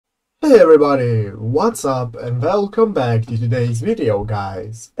Hey everybody, what's up and welcome back to today's video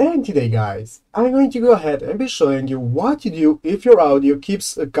guys. And today guys, I'm going to go ahead and be showing you what to do if your audio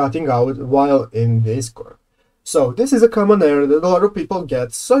keeps cutting out while in Discord. So this is a common error that a lot of people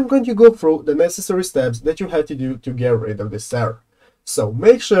get, so I'm going to go through the necessary steps that you have to do to get rid of this error. So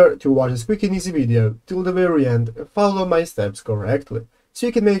make sure to watch this quick and easy video till the very end and follow my steps correctly, so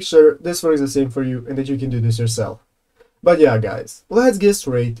you can make sure this works the same for you and that you can do this yourself. But yeah guys, let's get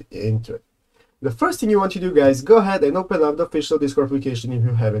straight into it. The first thing you want to do guys, go ahead and open up the official Discord application if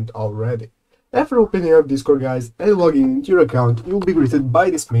you haven't already. After opening up Discord guys and logging into your account, you'll be greeted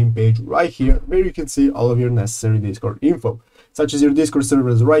by this main page right here where you can see all of your necessary Discord info, such as your Discord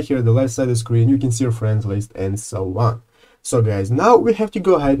servers right here on the left side of the screen. You can see your friends list and so on. So guys, now we have to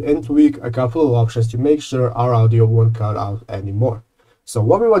go ahead and tweak a couple of options to make sure our audio won't cut out anymore. So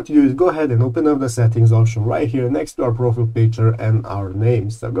what we want to do is go ahead and open up the settings option right here next to our profile picture and our name.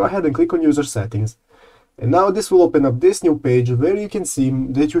 So go ahead and click on user settings. And now this will open up this new page where you can see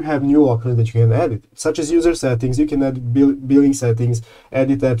that you have new options that you can edit, such as user settings. You can edit billing settings,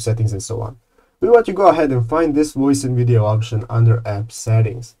 edit app settings, and so on. We want to go ahead and find this voice and video option under app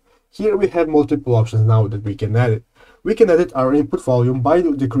settings. Here we have multiple options now that we can edit. We can edit our input volume by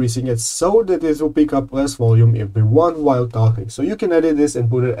decreasing it so that it will pick up less volume if we want while talking. So you can edit this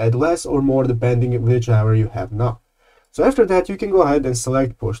and put it at less or more depending on whichever you have now. So after that you can go ahead and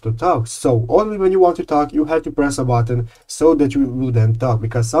select push to talk. So only when you want to talk you have to press a button so that you will then talk,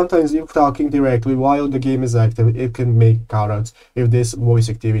 because sometimes if talking directly while the game is active it can make cutouts if this voice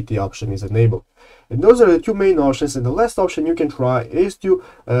activity option is enabled. And those are the two main options, and the last option you can try is to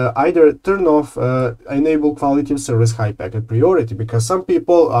either turn off enable quality of service high packet priority, because some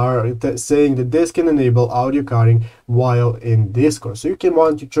people are saying that this can enable audio cutting while in Discord. So you can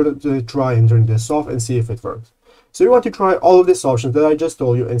want to try and turn this off and see if it works. So you want to try all of these options that I just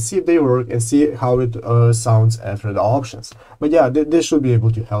told you and see if they work and see how it sounds after the options. But yeah, this should be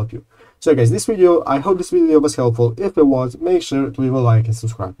able to help you. So guys, I hope this video was helpful. If it was, make sure to leave a like and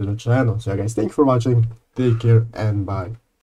subscribe to the channel. So guys, thank you for watching, take care and bye.